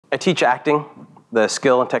I teach acting, the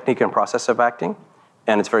skill and technique and process of acting,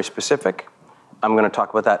 and it's very specific. I'm going to talk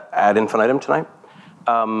about that ad infinitum tonight.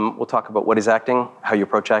 We'll talk about what is acting, how you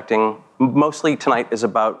approach acting. Mostly tonight is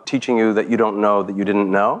about teaching you that you don't know that you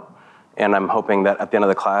didn't know. And I'm hoping that at the end of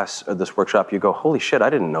the class or this workshop, you go, holy shit, I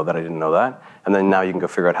didn't know that, I didn't know that. And then now you can go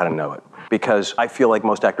figure out how to know it. Because I feel like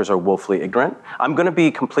most actors are woefully ignorant. I'm going to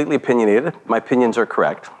be completely opinionated. My opinions are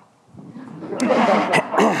correct.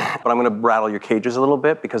 But I'm going to rattle your cages a little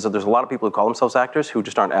bit because there's a lot of people who call themselves actors who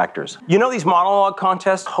just aren't actors. You know these monologue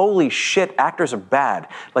contests? Holy shit, actors are bad.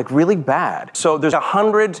 Like really bad. So there's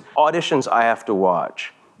 100 auditions I have to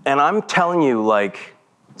watch. And I'm telling you, like,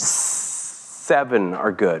 7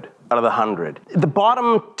 are good out of the 100. The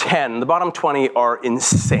bottom 10, the bottom 20 are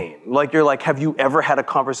insane. Like, you're like, have you ever had a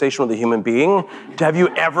conversation with a human being? Have you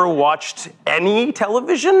ever watched any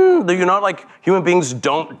television? Do you know, like, human beings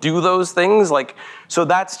don't do those things? Like, so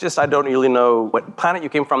that's just, I don't really know what planet you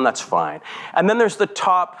came from, that's fine. And then there's the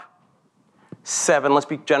top 7, let's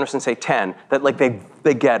be generous and say 10, that like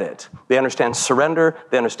they get it. They understand surrender,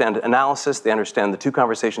 they understand analysis, they understand the 2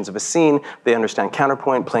 conversations of a scene, they understand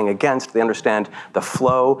counterpoint, playing against, they understand the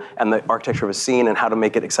flow and the architecture of a scene and how to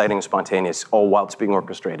make it exciting and spontaneous, all while it's being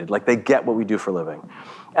orchestrated. Like they get what we do for a living.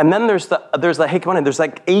 And then there's the hey, come on in, there's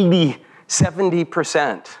like 80,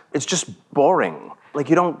 70%. It's just boring.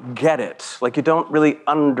 Like you don't get it. Like you don't really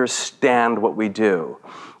understand what we do.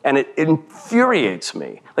 And it infuriates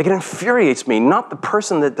me. Like it infuriates me, not the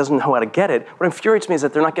person that doesn't know how to get it. What infuriates me is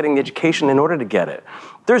that they're not getting the education in order to get it.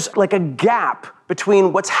 There's like a gap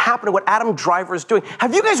between what's happening, what Adam Driver is doing.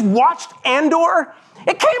 Have you guys watched Andor?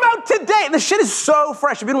 It came out today. The shit is so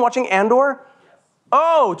fresh. Have you been watching Andor?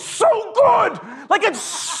 Oh, it's so good. Like it's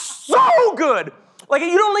so good. Like,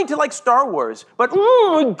 you don't need to like Star Wars, but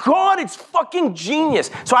oh my God, it's fucking genius.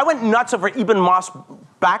 So I went nuts over Eben Moss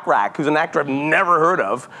Backrack, who's an actor I've never heard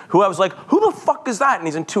of, who I was like, who the fuck is that? And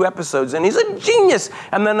he's in 2 episodes, and he's a genius.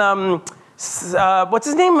 And then, what's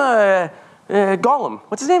his name? Gollum.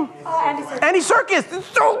 What's his name? Andy Serkis. Andy Serkis. It's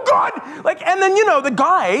so good. Like, and then, you know, the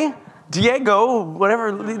guy, Diego,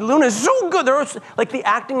 whatever, Luna is so good. Like, the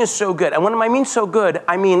acting is so good. And when I mean so good,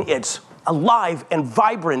 I mean it's alive and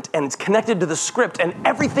vibrant and it's connected to the script and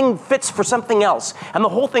everything fits for something else. And the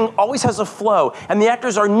whole thing always has a flow and the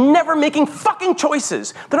actors are never making fucking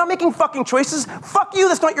choices. They're not making fucking choices. Fuck you,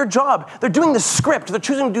 that's not your job. They're doing the script. They're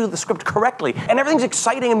choosing to do the script correctly and everything's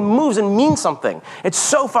exciting and moves and means something. It's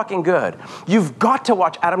so fucking good. You've got to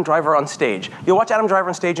watch Adam Driver on stage. You'll watch Adam Driver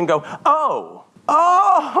on stage and go, oh,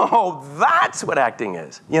 that's what acting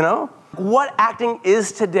is, you know? What acting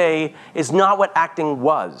is today is not what acting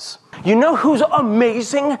was. You know who's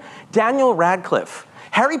amazing? Daniel Radcliffe.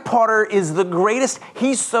 Harry Potter is the greatest.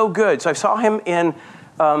 He's so good. So I saw him in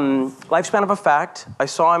Lifespan of a Fact. I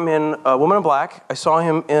saw him in Woman in Black. I saw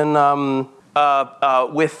him in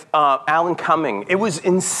with Alan Cumming. It was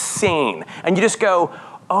insane. And you just go,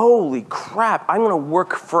 holy crap, I'm going to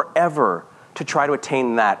work forever to try to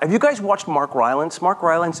attain that. Have you guys watched Mark Rylance? Mark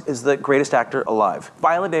Rylance is the greatest actor alive.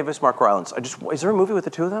 Viola Davis, Mark Rylance. Is there a movie with the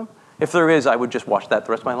 2 of them? If there is, I would just watch that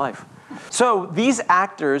the rest of my life. So these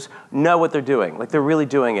actors know what they're doing, like they're really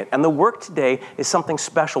doing it. And the work today is something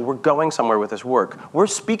special. We're going somewhere with this work. We're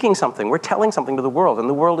speaking something, we're telling something to the world, and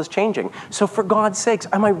the world is changing. So for God's sakes,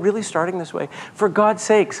 am I really starting this way? For God's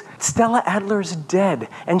sakes, Stella Adler is dead,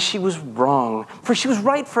 and she was wrong. For she was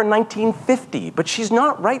right for 1950, but she's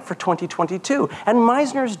not right for 2022. And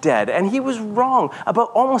Meisner's dead, and he was wrong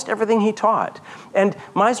about almost everything he taught. And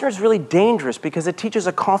Meisner is really dangerous because it teaches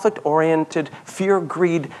a conflict-oriented,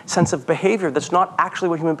 fear-greed sense of behavior that's not actually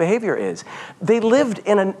what human behavior is. They lived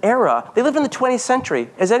in an era, they lived in the 20th century.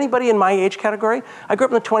 Is anybody in my age category? I grew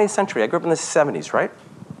up in the 20th century. I grew up in the 70s, right?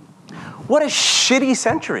 What a shitty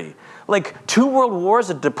century. Like 2 world wars,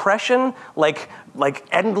 a depression, like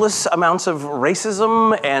endless amounts of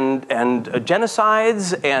racism and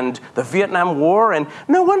genocides and the Vietnam War. And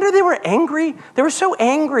no wonder they were angry. They were so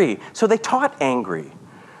angry. So they taught angry.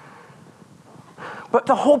 But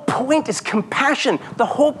the whole point is compassion. The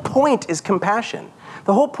whole point is compassion.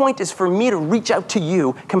 The whole point is for me to reach out to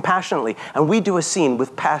you compassionately, and we do a scene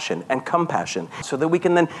with passion and compassion so that we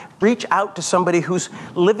can then reach out to somebody who's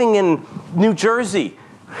living in New Jersey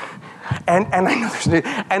and I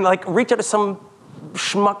know and like reach out to some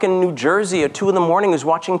schmuck in New Jersey at 2 in the morning who's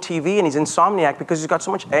watching TV and he's insomniac because he's got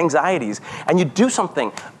so much anxieties, and you do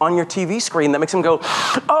something on your TV screen that makes him go,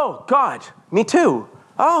 oh God, me too,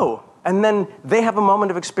 oh. And then they have a moment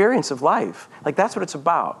of experience of life. Like that's what it's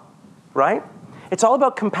about, right? It's all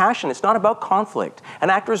about compassion. It's not about conflict. And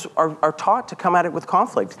actors are taught to come at it with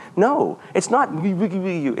conflict. No, it's not.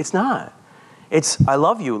 It's not. It's, I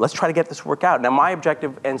love you, let's try to get this work out. Now my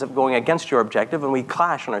objective ends up going against your objective and we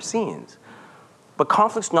clash in our scenes. But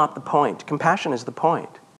conflict's not the point. Compassion is the point.